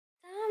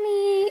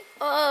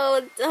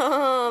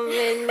Stop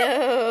it,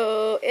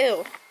 no.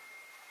 Ew.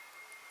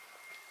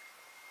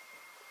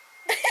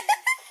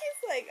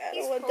 He's like, I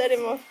don't want that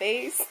in my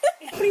face.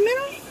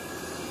 Primero.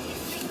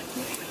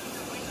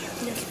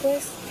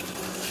 Después.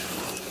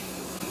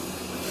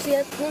 Si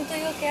ya no te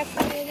digo que ya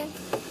primero.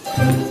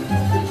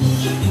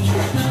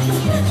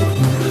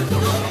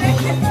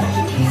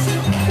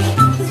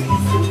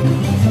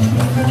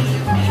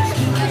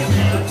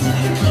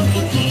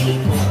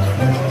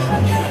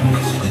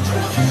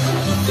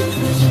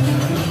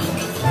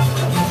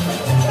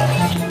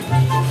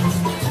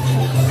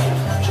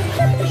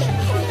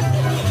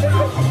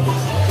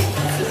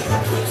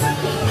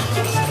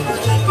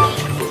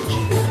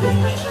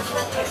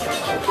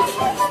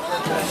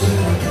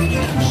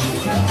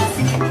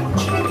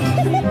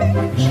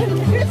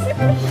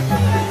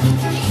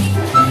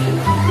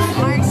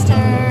 Mark's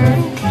turn.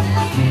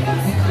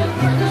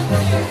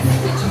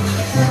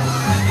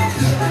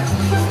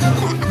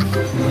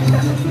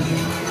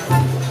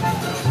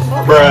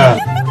 Bruh.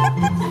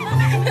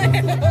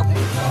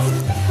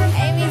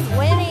 Amy's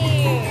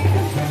winning.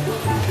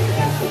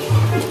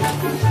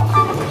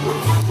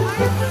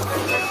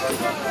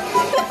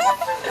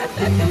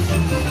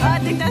 Oh, I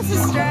think that's a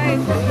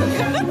strike.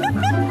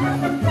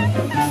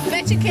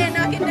 Bet you can't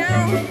knock it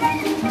down.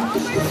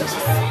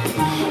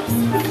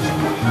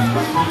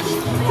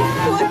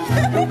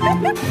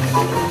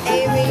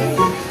 Amy.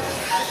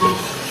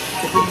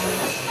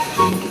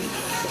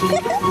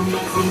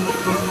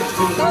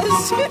 Oh,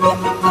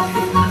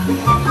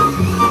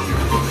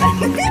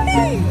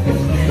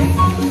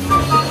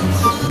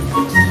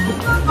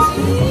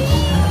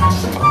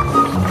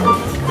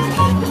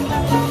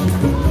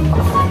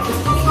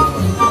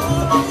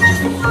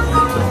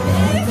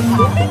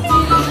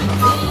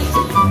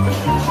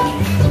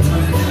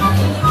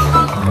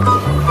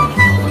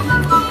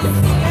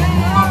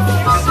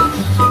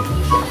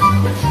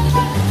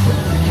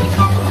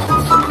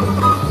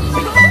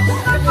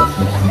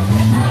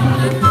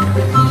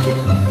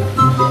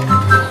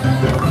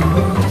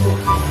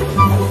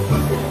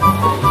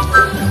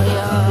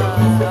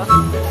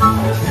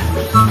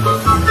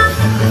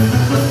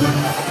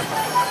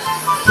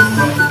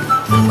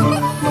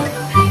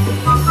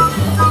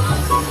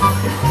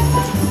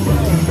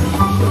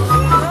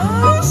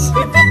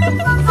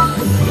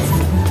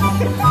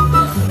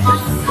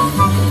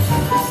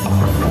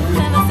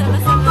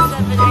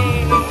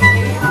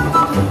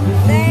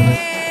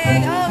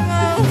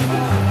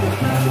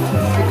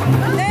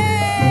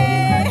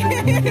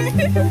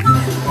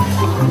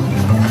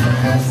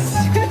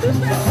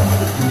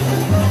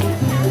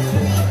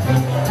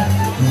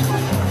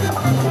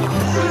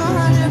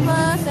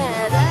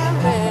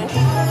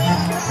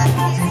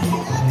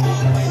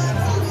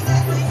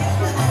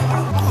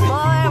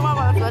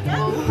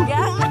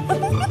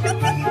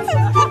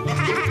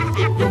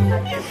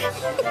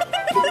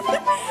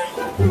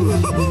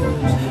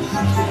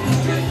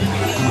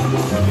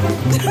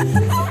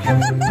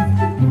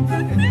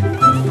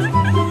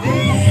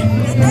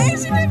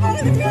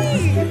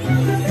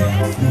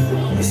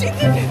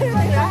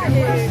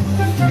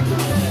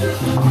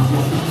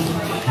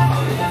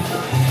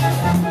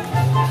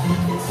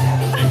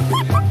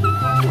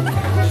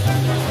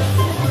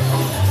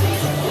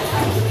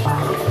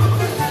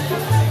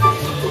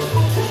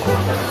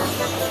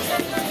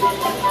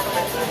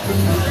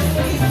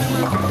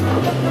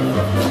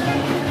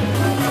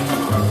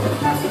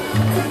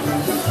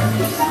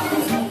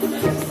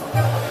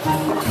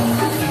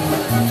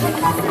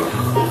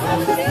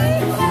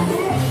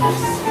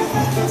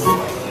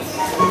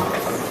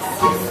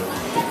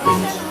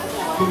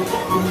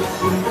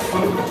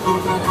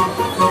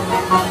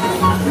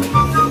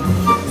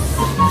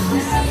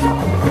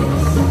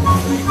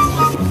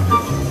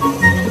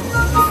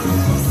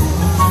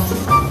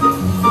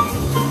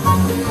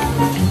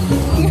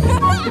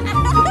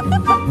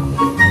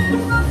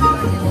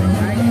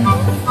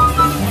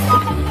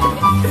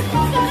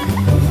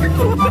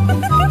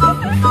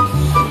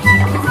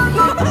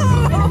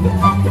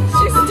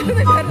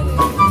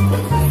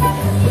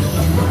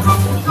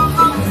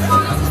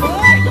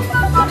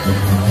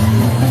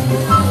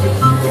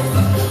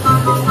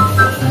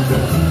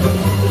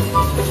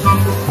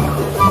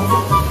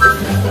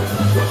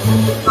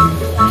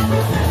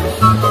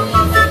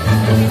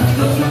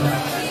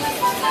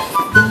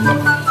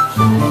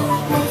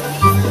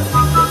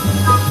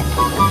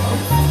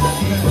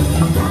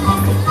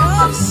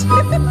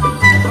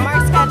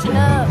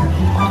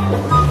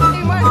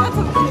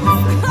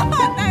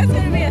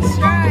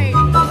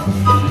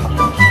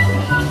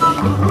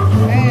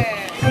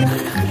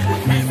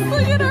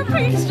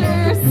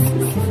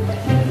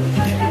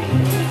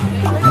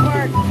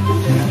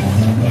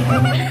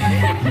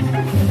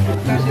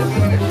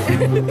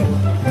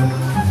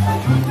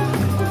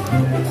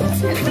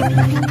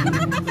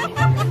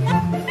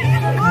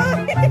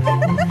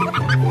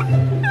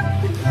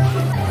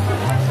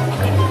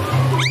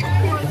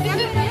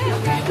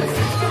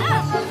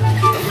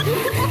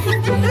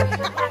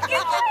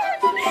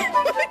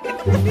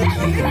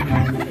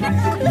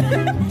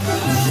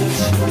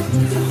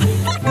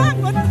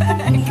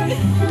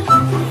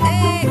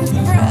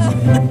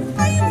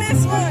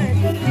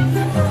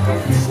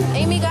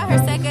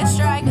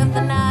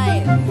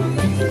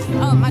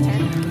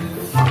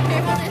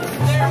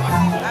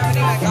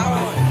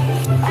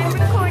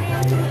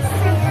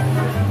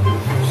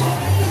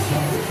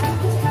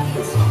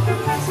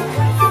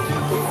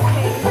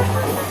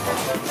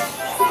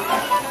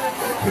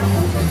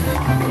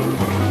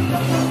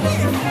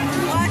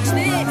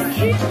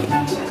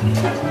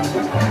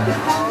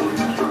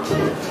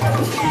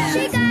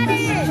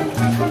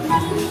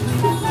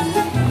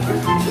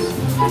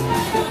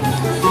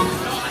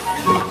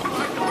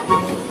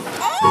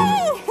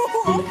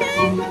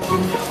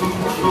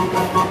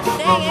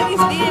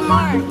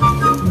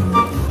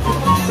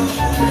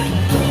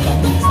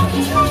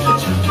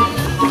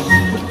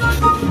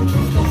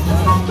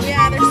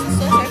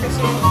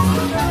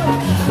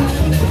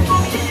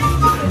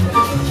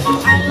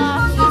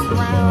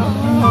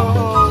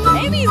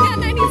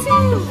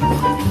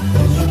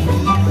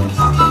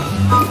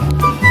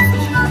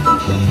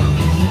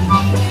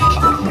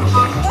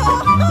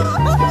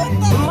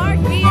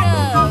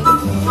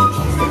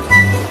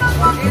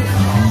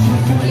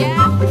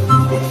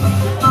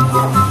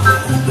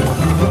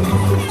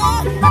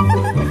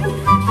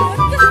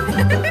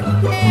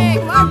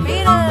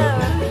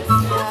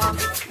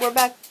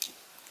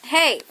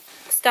 Hey,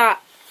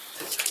 stop.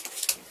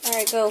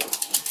 Alright, go.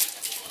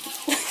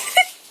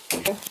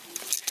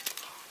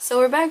 So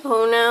we're back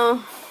home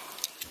now.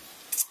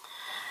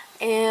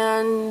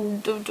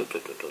 And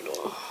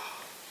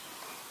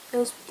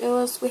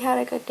we had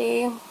a good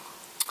day.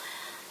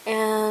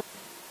 And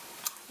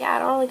yeah, I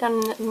don't really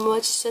got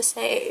much to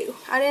say.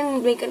 I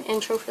didn't make an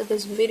intro for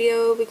this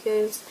video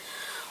because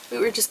we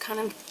were just kind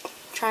of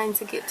trying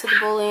to get to the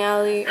bowling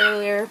alley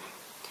earlier.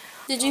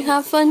 Did you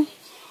have fun?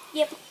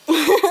 Yep.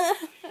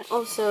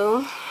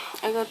 Also,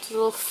 I got these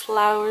little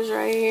flowers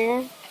right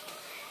here.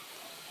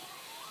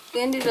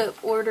 We ended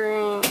up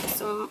ordering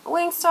some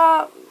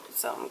Wingstop,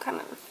 so I'm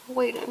kind of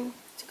waiting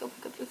to go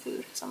pick up the food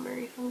because I'm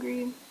very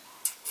hungry.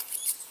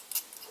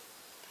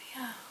 But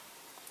yeah,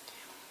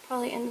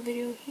 probably end the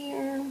video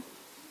here,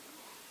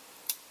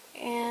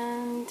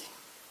 and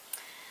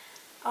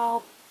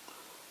I'll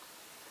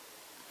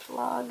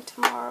vlog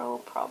tomorrow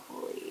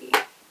probably.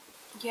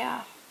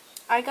 Yeah,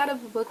 I got a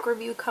book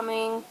review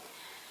coming.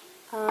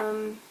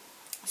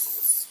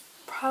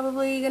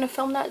 Probably gonna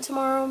film that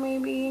tomorrow,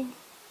 maybe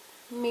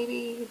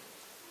the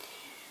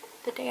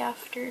day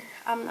after.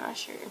 I'm not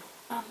sure.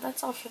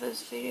 That's all for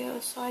this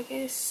video, so I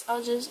guess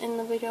I'll just end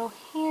the video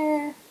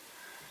here,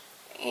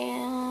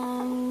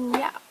 and